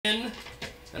And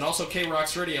also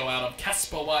K-Rock's Radio out of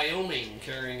Caspa, Wyoming,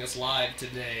 carrying us live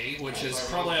today, which is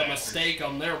probably a mistake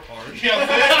on their part. Yeah,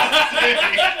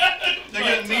 they're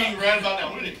getting a meeting right about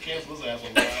now. We need to cancel this asshole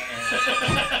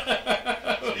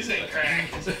right now. These ain't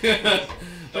crack.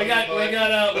 we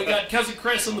got Cousin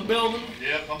Chris in the building.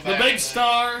 Yep, I'm back. The big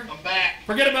star. I'm back.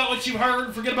 Forget about what you've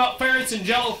heard. Forget about ferrets and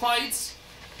jello fights.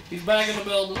 He's back in the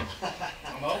building.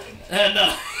 I'm open. And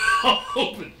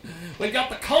open. We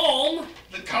got the Calm.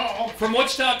 The Calm from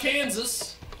Wichita,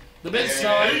 Kansas. The big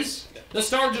stars. The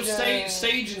stars of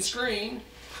stage and screen.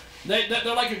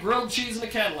 They're like a grilled cheese in a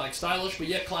Cadillac, stylish but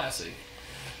yet classy.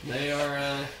 They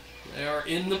are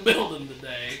in the building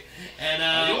today.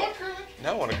 And you want grilled?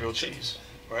 Now I want a grilled cheese.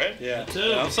 Right? Yeah.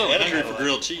 I'm so hungry for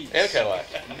grilled cheese. And a Cadillac.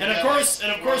 And of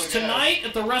course tonight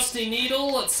at the Rusty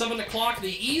Needle at 7 o'clock,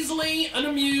 the Easily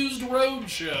Unamused Road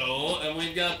Show, and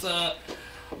we've got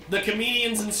the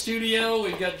comedians in studio.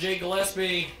 We've got Jay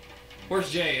Gillespie.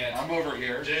 Where's Jay at? I'm over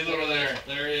here. Jay's over there.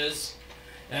 There he is.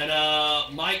 And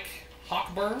Mike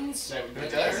Hawkburns.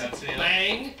 That's him.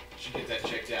 Bang. Should get that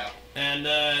checked out. And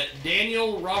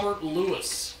Daniel Robert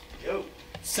Lewis. Yo.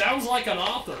 Sounds like an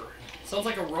author. Sounds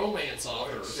like a romance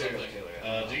author or something.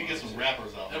 You can get some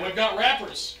rappers out there. And we've got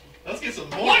rappers. Let's get some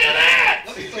more. Look at that!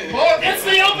 Let's get some more. It's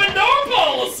the open door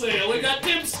policy. We got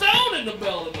Tim Stone in the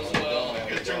building as well.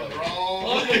 Turn it wrong.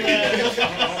 Look at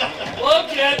that.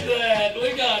 Look at that.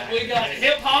 We got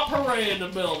hip hop hooray in the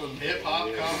building. Hip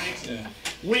hop comics. Yeah.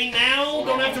 We now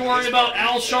don't have to worry about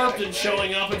Al Sharpton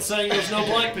showing up and saying there's no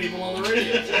black people on the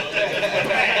radio.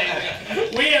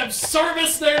 We have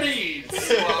serviced their needs.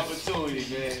 Opportunity,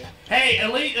 man. Hey,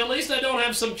 at least I don't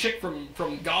have some chick from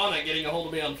Ghana getting a hold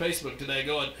of me on Facebook today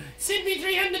going, send me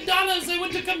 $300. I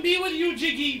want to come be with you,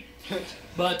 Jiggy.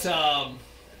 But That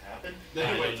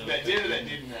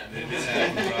didn't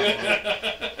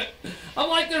happen. I'm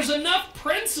like, there's enough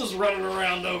princes running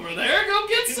around over there. Go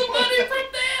get some money from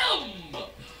them.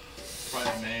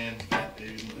 Right, man.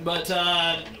 Dude. But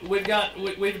we've got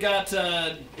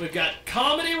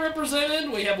comedy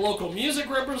represented, we have local music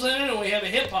represented, and we have a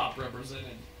hip hop represented.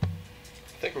 I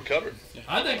think we're covered.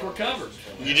 I think we're covered.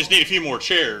 You just need a few more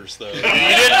chairs, though. You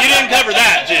didn't cover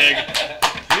that, Jig.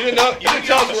 You didn't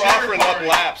tell us we're offering up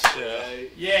laps.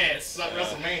 Yes. It's not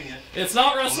WrestleMania. It's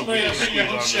not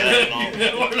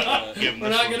WrestleMania. We're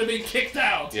not going to be kicked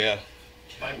out. Yeah.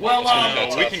 Well,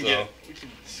 we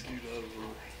can scoot over.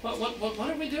 What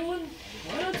are we doing?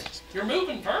 What? You're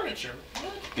moving furniture.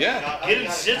 What? Yeah. get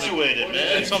it situated,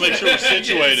 man. So make sure we're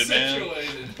situated, man.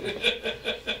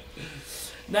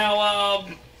 Now,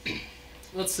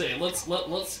 let's see. Let's.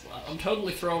 I'm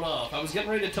totally thrown off. I was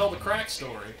getting ready to tell the crack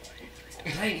story.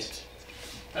 Dang it.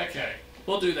 Okay,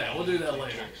 we'll do that. We'll do that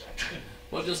later.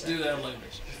 We'll just do that later.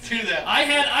 Do that. I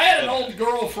had an old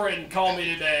girlfriend call me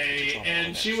today,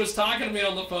 and she was talking to me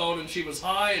on the phone, and she was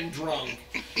high and drunk.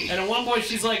 And at one point,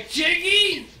 she's like,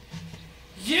 "Jiggy,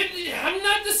 I'm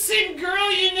not the same girl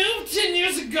you knew 10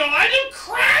 years ago. I do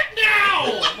crack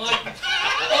now." I'm like,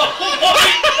 "Oh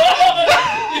my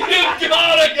God, you've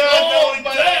got to calm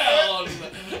down.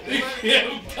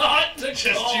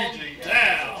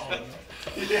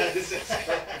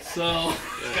 So,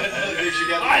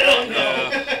 I don't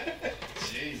know.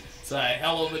 It's a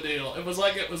hell of a deal. It was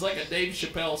like a Dave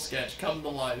Chappelle sketch come to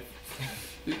life.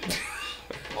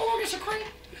 Oh, I guess a crank.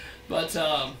 But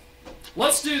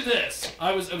let's do this.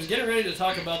 I was getting ready to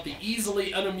talk about the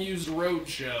Easily Unamused Road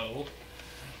Show.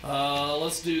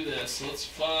 Let's do this. Let's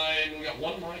find. We got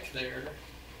one mic there.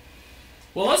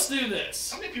 Well, let's do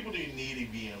this. How many people do you need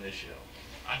to be on this show?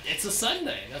 It's a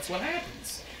Sunday. That's what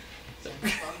happens. No,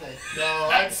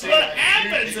 That's what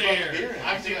happens here.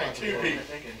 I've seen like 2 people.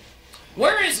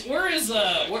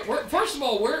 First of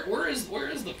all, where is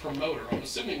the promoter? I'm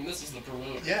assuming this is the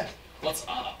promoter. Yeah. What's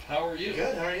up? How are you?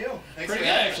 Good. How are you? Thanks Pretty for good,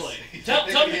 having actually. us.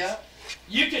 Tell me. Yeah.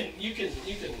 You can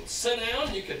sit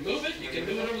down. You can move it. You can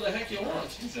do whatever the heck you want.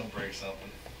 He's gonna break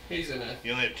something. He's in a.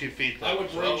 You only have 2 feet, though. I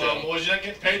would bring Well, boys, you're not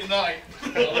getting paid tonight.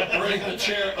 the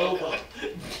chair over.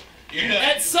 Yeah.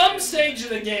 At some stage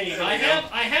of the game, I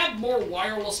have more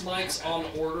wireless mics on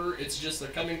order. It's just they're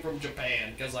coming from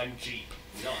Japan because I'm cheap.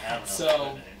 We don't have enough So-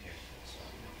 equipment in here.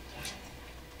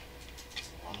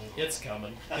 It's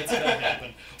coming. It's gonna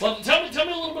happen. Well, tell me a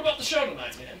little bit about the show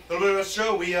tonight, man. A little bit about the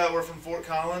show. We're from Fort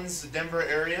Collins, the Denver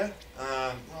area.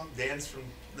 Well, Dan's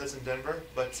lives in Denver,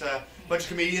 but a bunch of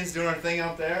comedians doing our thing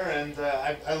out there. And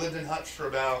I lived in Hutch for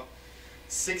about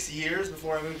 6 years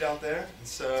before I moved out there, and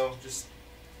so just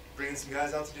bringing some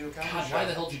guys out to do a comedy show. God, why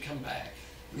the hell did you come back?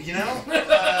 You know?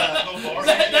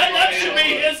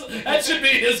 That should be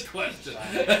his question.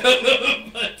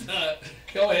 But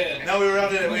go ahead. No, we were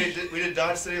out at, we did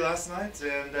Dodge City last night,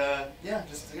 and yeah,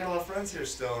 just I got a lot of friends here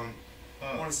still, and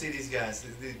I want to see these guys.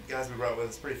 The guys we brought with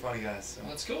us, pretty funny guys. So.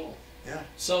 That's cool. Yeah.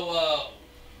 So,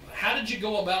 how did you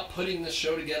go about putting this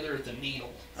show together at the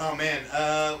Needle? Oh man,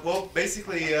 well,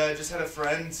 basically, just had a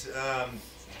friend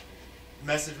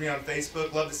message me on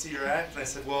Facebook, love to see your act, and I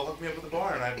said, well, hook me up with the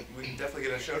bar, and we can definitely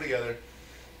get a show together.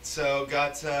 So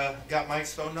got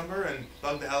Mike's phone number and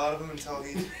bugged the hell out of him until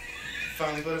he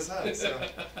finally put us up. So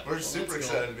we're super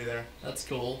excited to be there. That's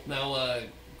cool. Now,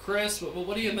 Chris,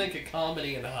 what do you think of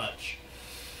Comedy and Hutch?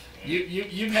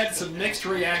 You've had some mixed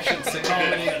reactions to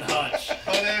Comedy and Hutch.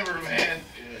 Whatever, man.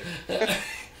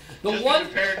 The one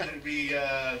compared to be,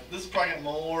 this is probably got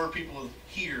more people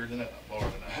here than at the bar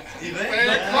tonight. You think?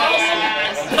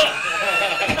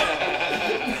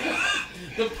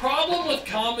 The problem with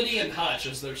Comedy and Hutch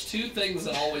is there's two things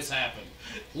that always happen.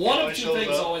 One of two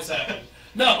things always happen.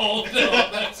 No,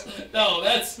 that's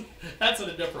at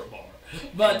a different bar.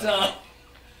 But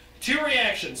two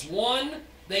reactions. One,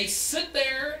 they sit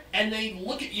there and they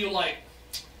look at you like,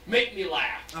 make me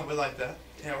laugh. Oh, we like that.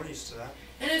 Yeah, we're used to that.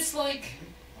 And it's like,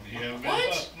 Yeah,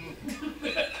 what?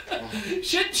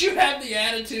 Shouldn't you have the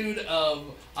attitude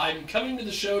of, I'm coming to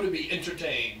the show to be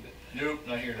entertained? Nope,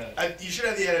 not here, Hutch. You should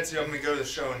have the attitude, I'm going to go to the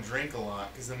show and drink a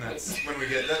lot, because then that's when we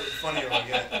get, that's funnier when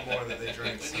we get more that they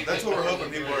drink. So that's what we're hoping.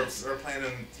 People are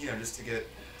planning, you know, just to get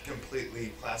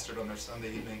completely plastered on their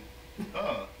Sunday evening.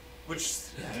 Oh. Which,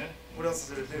 Yeah. what else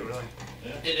is there to do, really?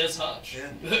 It is Hutch.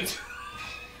 Yeah.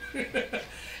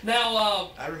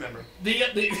 Now, I remember.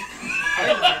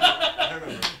 I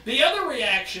remember. The other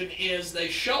reaction is they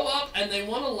show up and they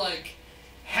want to like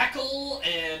heckle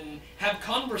and have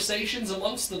conversations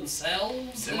amongst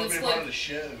themselves. They And want to it's be a like part of the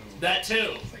show. that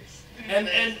too. It's like,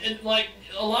 And like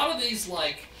a lot of these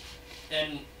like,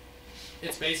 and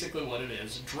it's basically what it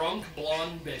is: drunk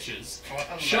blonde bitches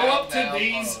show up to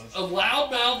these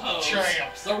loudmouth hoes.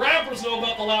 Tramps. The rappers know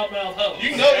about the loudmouth hoes.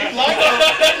 You know, you like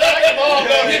them all,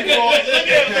 don't you, boys? Look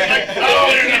at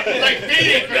them, like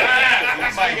beating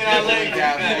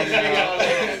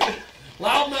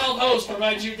Loudmouth host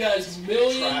provides you guys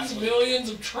millions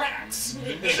of tracks.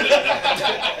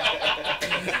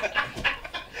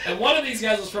 And one of these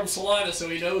guys is from Salina, so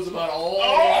he knows about all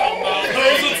loudmouth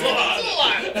hoes in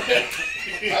Salina.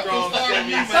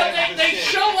 But they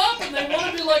show up and they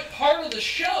want to be like part of the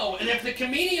show. And if the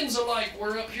comedians are like,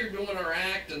 we're up here doing our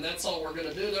act and that's all we're going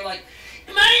to do, they're like,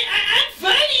 I'm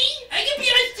funny. I can be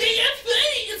on stage. I'm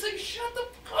funny. It's like, shut the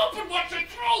fuck up and watch the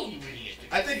show, you idiot.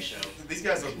 I think these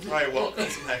guys will probably welcome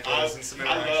some hecklers and some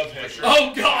interaction. I love for sure.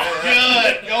 Oh, God.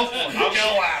 Good, go for it.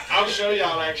 Go after I'll show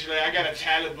y'all actually. I got a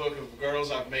talent book of girls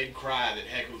I've made cry that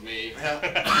heckled me.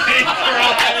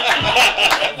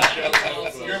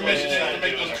 Your mission is to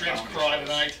make those tramps cry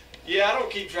tonight. Yeah, I don't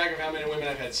keep track of how many women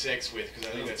I've had sex with because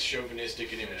I think that's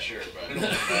chauvinistic and immature. But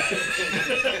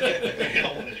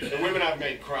the women I've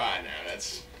made cry now,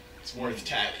 it's worth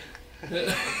tallying.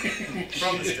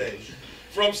 From the stage.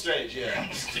 From stage, yeah.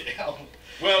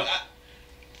 Well,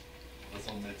 Let's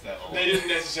omit that whole. they didn't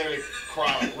necessarily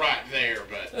cry right there,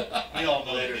 but We all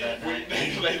know later that night.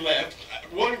 they left.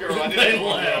 One girl, I did They have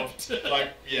one girl, left. like,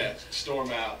 yeah, storm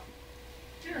out.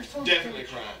 You're so Definitely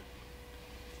crying.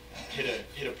 Hit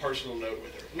a personal note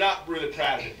with her. Not really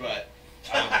proud of it, but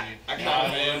I kind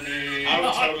of am. I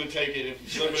would totally take it if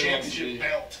Your somebody wants to championship be.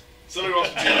 belt. Somebody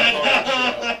wants to be a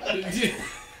part of the show.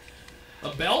 A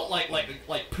belt like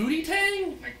Pootie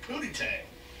Tang? Like Pootie Tang.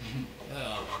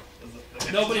 Oh.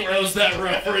 Nobody knows that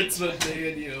reference but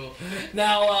me and you.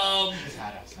 Now,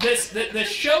 this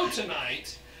show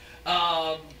tonight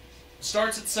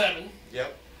starts at 7.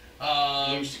 Yep.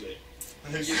 Loosely.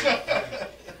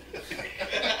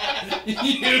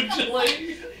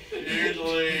 Usually.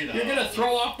 Usually, no. You're gonna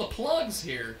throw off the plugs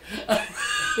here.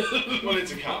 Well,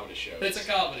 it's a comedy show. It's a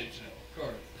comedy show, of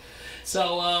course.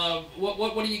 So,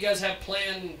 what do you guys have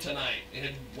planned tonight?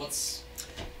 And what's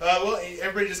Well,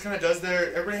 everybody just kind of does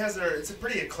everybody has it's a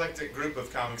pretty eclectic group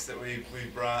of comics that we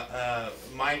brought.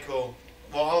 Michael,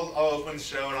 well, I'll open the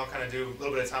show and I'll kind of do a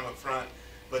little bit of time up front.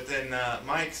 But then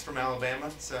Mike's from Alabama,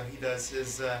 so he does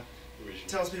his,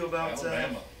 tells people about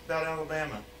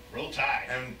Alabama. Roll Tide.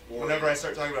 And whenever I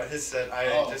start talking about his set, I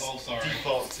sorry.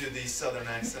 default to the southern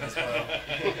accent as well.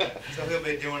 So he'll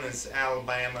be doing his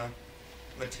Alabama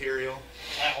material.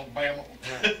 Alabama.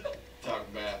 Talk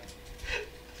about,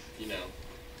 you know,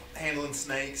 Handling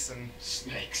snakes and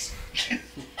snakes.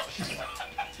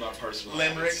 It's my personal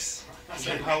limericks,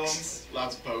 some poems,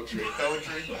 Lots of poetry.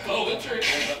 poetry. poetry?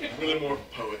 Really more of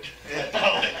a poet.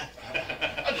 Yeah.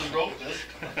 roll with this.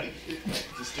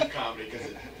 Just do comedy because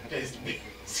it pays the bills.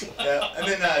 Yeah. And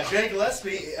then Jay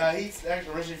Gillespie, he's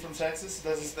actually originally from Texas.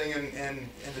 Does this thing in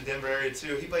the Denver area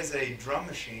too. He plays a drum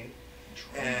machine.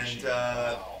 Do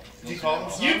you call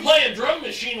him? You play a drum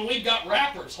machine and we've got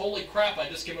rappers. Holy crap, I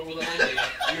just came up with an idea.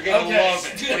 You're gonna love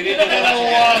it. We need to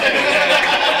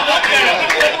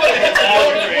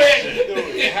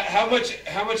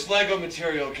How much Lego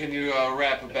material can you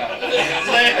rap about?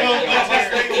 How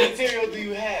much Lego material do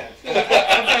you have? I've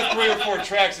got 3 or 4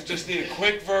 tracks that just need a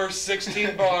quick verse,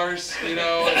 16 bars, and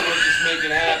we'll just make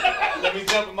it happen. Let me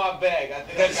jump in my bag. I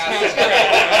think That I sounds got great.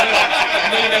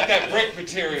 And then you got that brick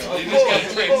material. You just got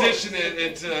to transition it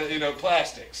into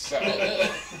plastics. So.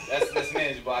 That's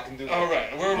manageable. I can do that. All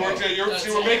right, we're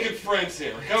making friends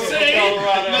here. We're coming from See?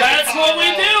 Colorado. That's what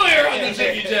we do here on the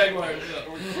Jiggy Jaguar.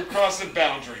 We're crossing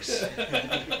boundaries.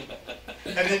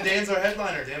 And then Dan's our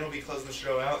headliner. Dan will be closing the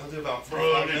show out. He'll do about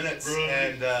 45 minutes.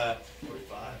 And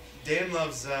 45. Dan will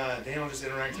just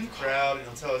interact with the crowd and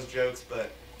he'll tell his jokes,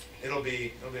 but it'll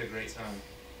be a great time.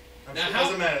 Now It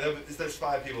doesn't matter. There's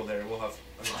 5 people there. We'll have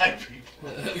 5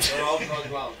 people. They're all drunk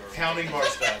blonde girls. counting bar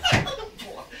staff.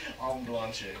 All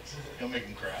blonde chicks. He'll make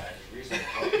them cry.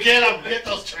 Get them. Get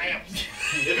those tramps.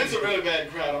 If it's a really bad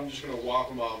crowd, I'm just gonna walk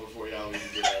them off before y'all even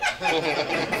get up.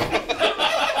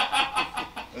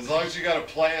 As long as you got a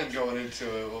plan going into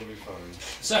it, we'll be fine.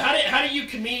 So how do you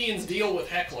comedians deal with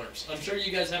hecklers? I'm sure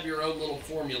you guys have your own little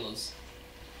formulas.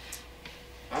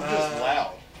 I'm just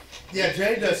loud. Yeah,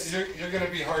 Jay does. You're going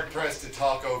to be hard pressed to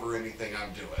talk over anything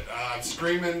I'm doing. I'm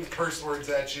screaming curse words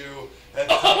at you at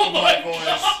the top of my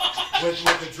voice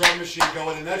with the drum machine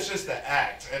going, and that's just the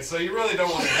act. And so you really don't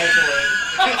want to heckle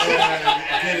it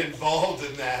and get involved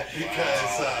in that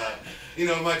because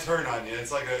it might turn on you.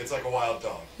 It's like a wild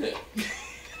dog.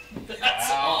 That's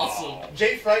awesome.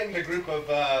 Jay frightened a group of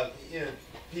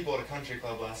people at a country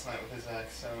club last night with his act.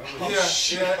 So it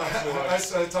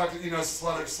was I talked to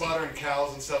slaughtering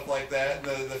cows and stuff like that.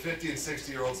 And the 50 and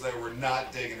 60-year-olds there were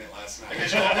not digging it last night.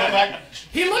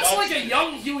 He looks like a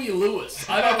young Huey Lewis.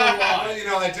 I don't know why. I do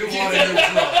want to do drunk, okay?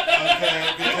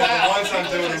 Because the ones I'm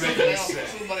doing are making me sick.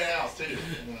 Somebody else too.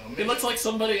 He looks like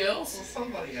somebody else.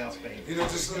 Somebody else, baby.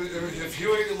 Just if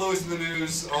Huey and Lewis in the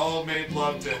news all made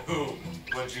love to whom,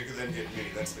 would you then get me?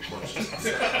 That's the question.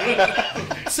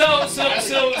 So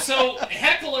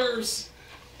hecklers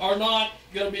are not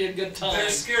going to be a good time. They're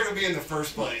scared of me in the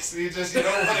first place. You don't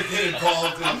want to get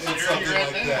involved in something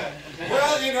like that.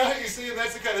 Well, you see,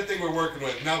 that's the kind of thing we're working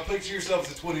with. Now, picture yourself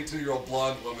as a 22-year-old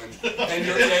blonde woman, and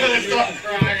you're a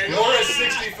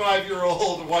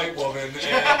 65-year-old white woman,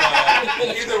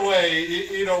 and either way,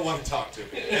 you don't want to talk to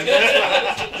me. And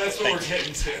that's what we're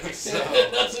getting to. So.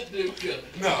 It doesn't do good.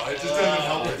 No, it just doesn't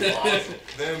help it.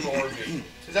 Them or me.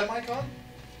 Is that mic on?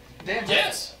 Dan.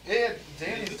 Yes. Yeah,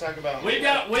 Dan needs to talk about. We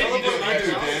got What do I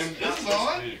do, Dan? This is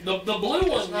on? the blue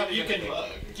one.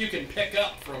 You can pick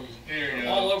up from Here you go.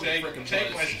 all over the Take frickin'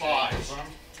 my place. spot.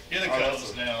 Here the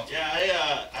comes now.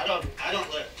 Yeah,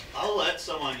 I'll let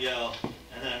someone yell,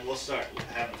 and then we'll start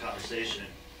having a conversation,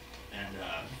 and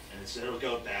it'll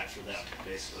go bad for them,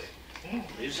 basically.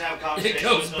 They just have a conversation. It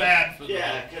goes with them. bad for them.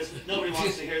 Yeah, because nobody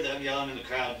wants to hear them yelling in the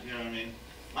crowd. You know what I mean?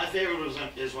 My favorite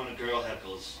is when a girl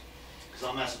heckles, because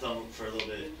I'll mess with them for a little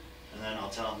bit, and then I'll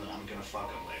tell them that I'm gonna fuck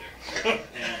them later.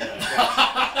 And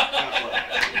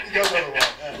Go over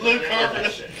one. Luke Carter,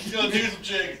 he's gonna do some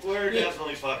jigs. we're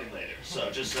definitely fucking later. So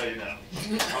just so you know,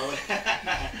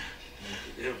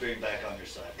 it'll bring back on your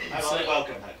side. I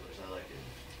welcome hecklers. I like it.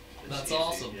 It's That's easy,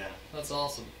 awesome. Yeah. That's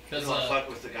awesome. I don't want to fuck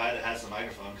with the guy that has the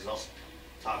microphone because I'll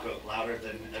talk louder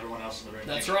than everyone else in the room.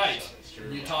 That's anyway, right. so it's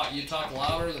true. You talk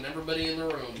louder than everybody in the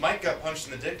room. Mike got punched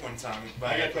in the dick one time.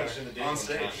 I got punched in the dick on one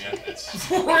stage. time, yeah. That's,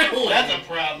 Really? That's a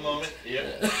proud moment.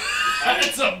 yep.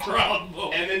 That's a proud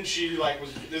moment. And then she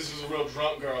this was a real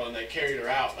drunk girl, and they carried her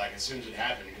out as soon as it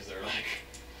happened because they're like,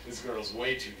 this girl's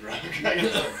way too drunk.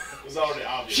 It was already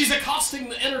obvious. She's accosting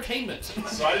the entertainment.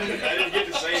 So I didn't get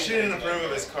to say anything. She didn't approve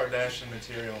of his Kardashian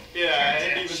material. Yeah, I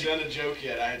hadn't even done a joke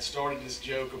yet. I had started this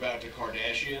joke about the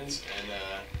Kardashians,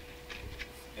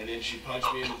 and then she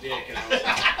punched me in the dick, and I was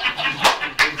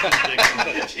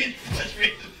She punched me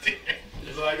in the dick.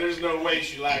 it's like, there's no way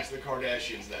she likes the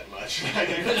Kardashians that much. She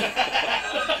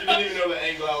didn't even know the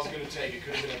angle I was going to take. It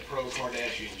could have been a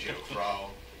pro-Kardashian joke for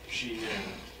all she knew.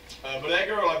 But that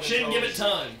girl, She didn't give it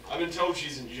time. I've been told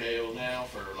she's in jail now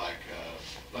for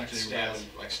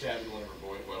stabbing one of her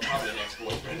boys. Well, probably an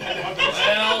ex-boyfriend. I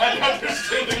know they're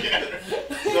still together.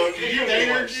 So Did you date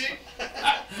her, G?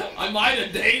 I might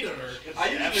have dated her. I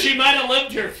usually, She might have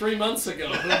lived here 3 months ago.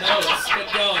 Who knows?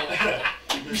 But go.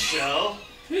 Michelle?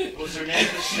 well, Was her name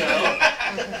Michelle?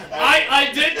 I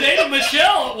did date a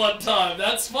Michelle at one time.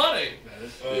 That's funny.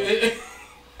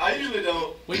 I usually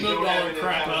don't. We moved don't all have our any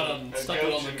crap kind out of and a stuck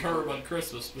it on the go-to curb on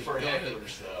Christmas. But for go ahead.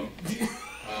 hecklers, though.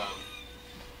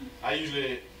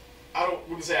 I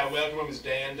wouldn't say I welcome them as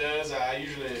Dan does. I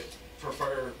usually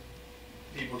prefer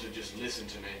people to just listen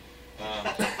to me.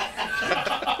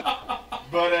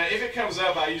 But if it comes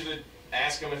up, I usually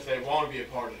ask them if they want to be a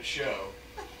part of the show.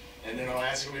 And then I'll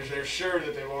ask them if they're sure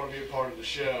that they want to be a part of the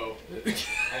show.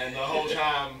 And the whole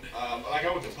time, like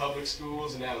I went to public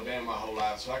schools in Alabama my whole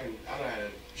life, so I know how to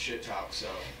shit talk. So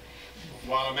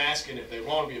while I'm asking if they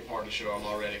want to be a part of the show, I'm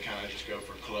already kind of just go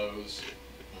for clothes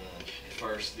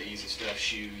first, the easy stuff,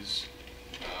 shoes.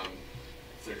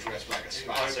 If they're dressed like a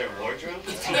spice. Their wardrobe?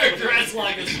 They're dressed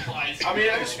like a spice. I mean,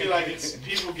 I just feel like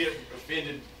people get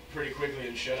offended pretty quickly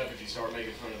and shut up if you start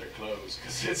making fun of their clothes,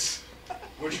 because it's.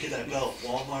 Where'd you get that belt?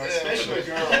 Walmart? Especially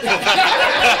girls.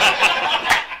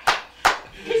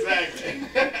 Exactly.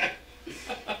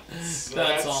 So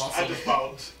That's awesome. I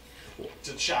default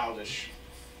to childish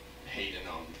hating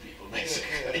on people,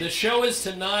 basically. The show is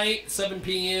tonight, 7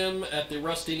 p.m. at the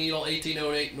Rusty Needle,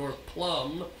 1808 North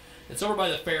Plum. It's over by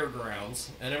the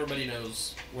fairgrounds, and everybody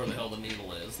knows where the hell the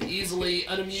Needle is. The Easily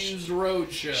Unamused Road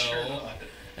Show.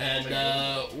 And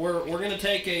we're going to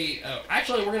take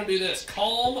actually, we're going to do this.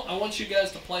 Calm, I want you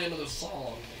guys to play another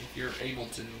song, if you're able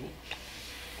to.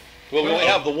 Well, we only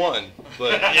have the one,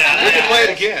 but we can play it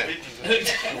again.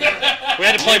 We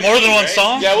had to play more than one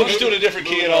song? Yeah, we'll just do it in a different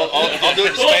key, and I'll do it in We'll do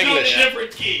it Spanglish. in a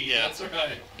different key, Yeah. that's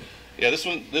right. Yeah,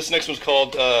 this next one's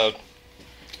called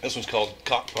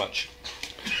Cock Punch.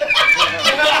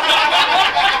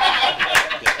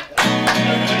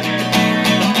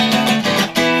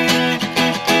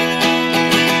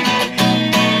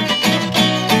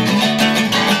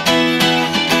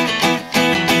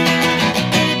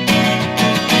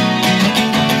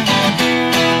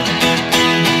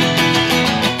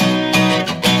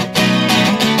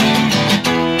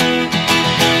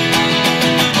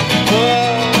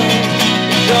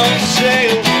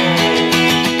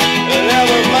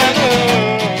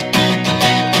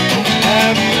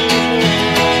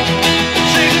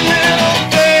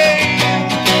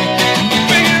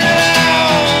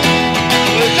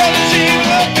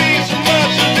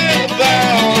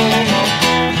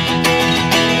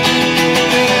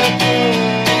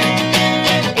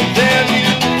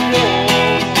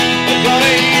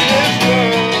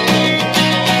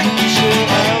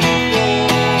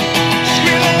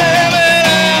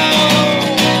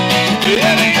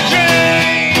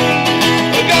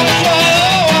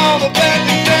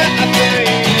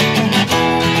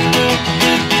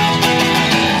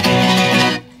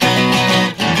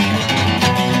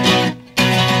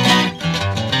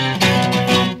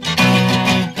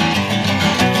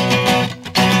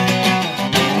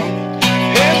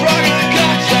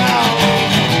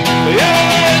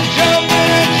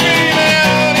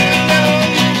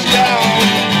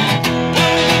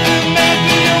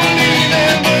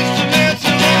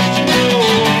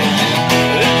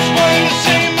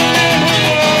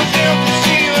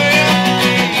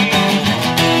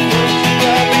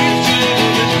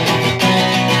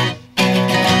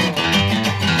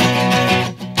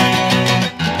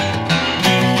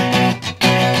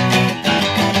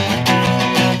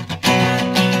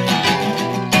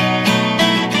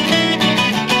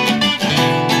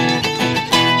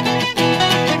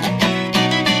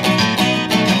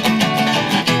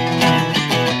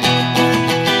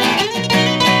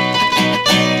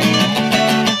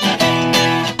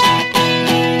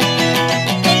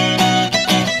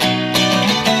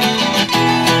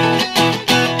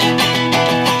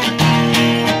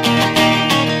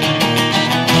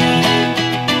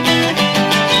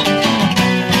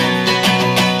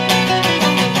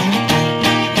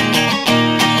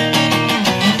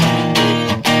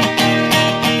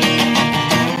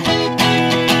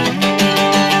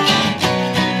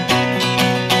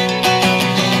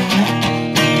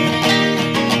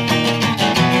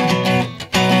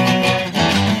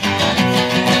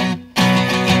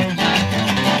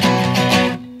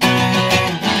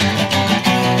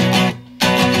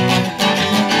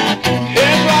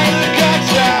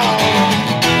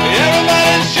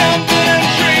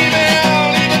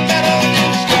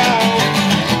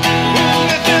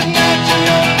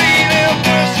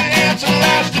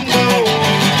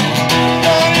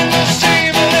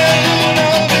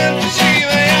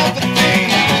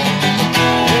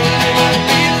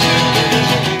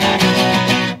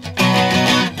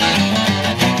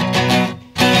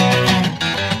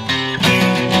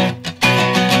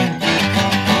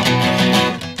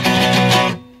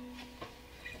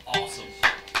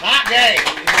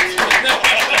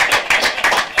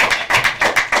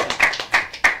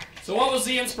 What was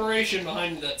the inspiration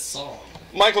behind that song?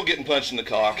 Michael getting punched in the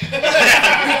cock.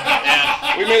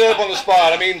 Yeah. We made it up on the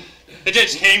spot. I mean, it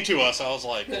just came to us. I was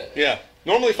like, yeah.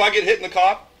 Normally, if I get hit in the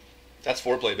cock, that's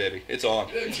foreplay, baby. It's on.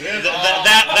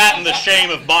 That and the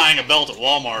shame of buying a belt at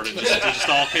Walmart. It just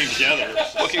all came together.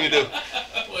 What can you do?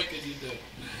 What can you do?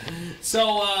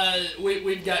 So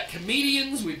we've got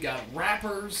comedians, we've got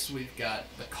rappers, we've got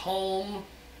the Calm,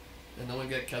 and then we've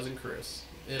got Cousin Chris.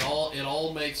 It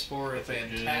all makes for a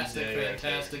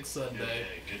fantastic Sunday.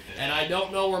 Good day. And I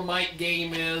don't know where Mike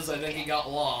Game is. I think he got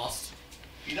lost.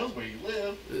 He knows where you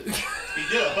live. He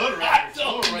did a hood rat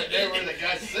right there where the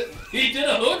guy's sitting. He did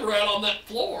a hood rat on that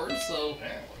floor, so.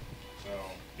 Yeah. So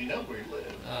he knows where you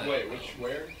live. Wait,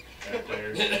 where? Right there.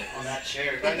 On that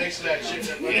chair. Right next to that chick.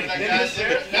 Remember that guy's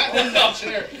there? Not in that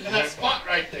chair. In that spot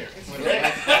right there. You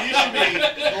should be.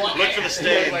 Look for the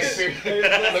stage.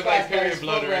 Look like period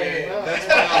blood right here. That's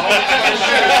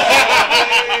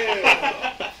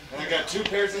I got 2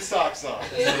 pairs of socks on.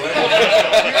 You're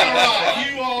alright.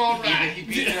 You alright. He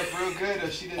beat her up real good, or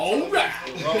she didn't. All right.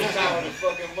 Wrong time of the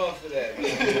fucking month for that.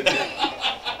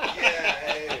 Yeah,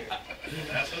 hey.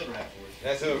 That's hood rat for you.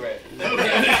 That's hood rat.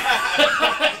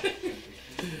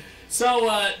 So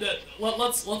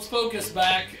let's focus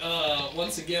back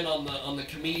once again on the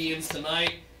comedians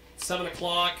tonight. 7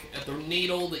 o'clock at the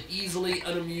Needle, the Easily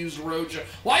Unamused Roadshow.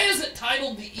 Why is it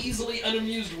titled the Easily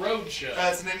Unamused Roadshow?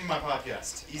 It's the name of my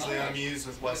podcast, Easily Unamused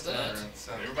with Weston.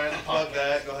 So Everybody plug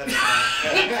that. Go ahead.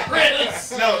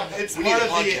 Chris! No, it's part of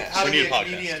the How to We need Be a a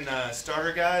Comedian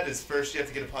starter guide. Is first you have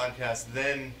to get a podcast,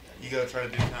 then you go try to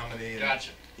do comedy. And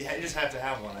Gotcha. Yeah, you just have to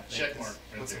have one. I think. Check mark. Is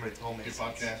Right what there. somebody told me. Good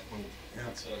podcast. Boom. Yeah.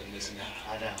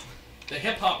 I know. The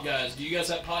hip hop guys, do you guys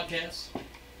have podcasts?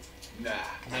 Nah.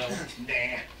 No.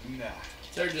 Nah.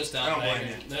 They're just I out don't blame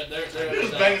banging. They're Just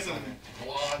just banging out some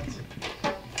blondes.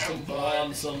 some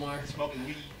blonde somewhere. Smoking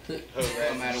weed.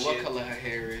 No matter what color her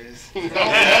hair is. Amen.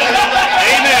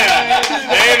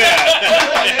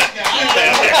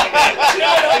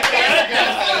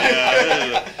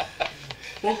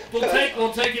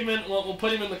 We'll take him in. We'll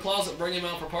put him in the closet. Bring him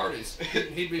out for parties.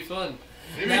 He'd be fun.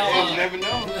 You Now, never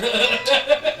know.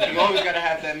 You always gotta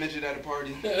have that midget at a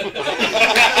party.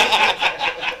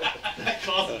 That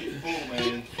closet be full,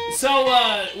 man. so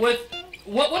with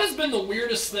what has been the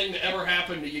weirdest thing that ever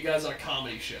happened to you guys at a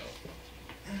comedy show?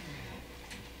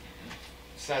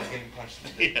 Besides getting punched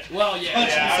in the dick. Well, yeah.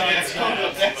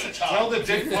 That's a Tell the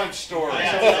dick punch story. I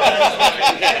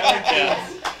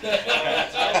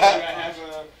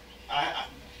have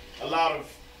a lot of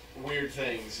weird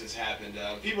things has happened.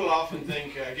 People often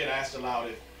think I get asked a lot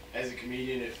if, as a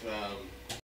comedian, if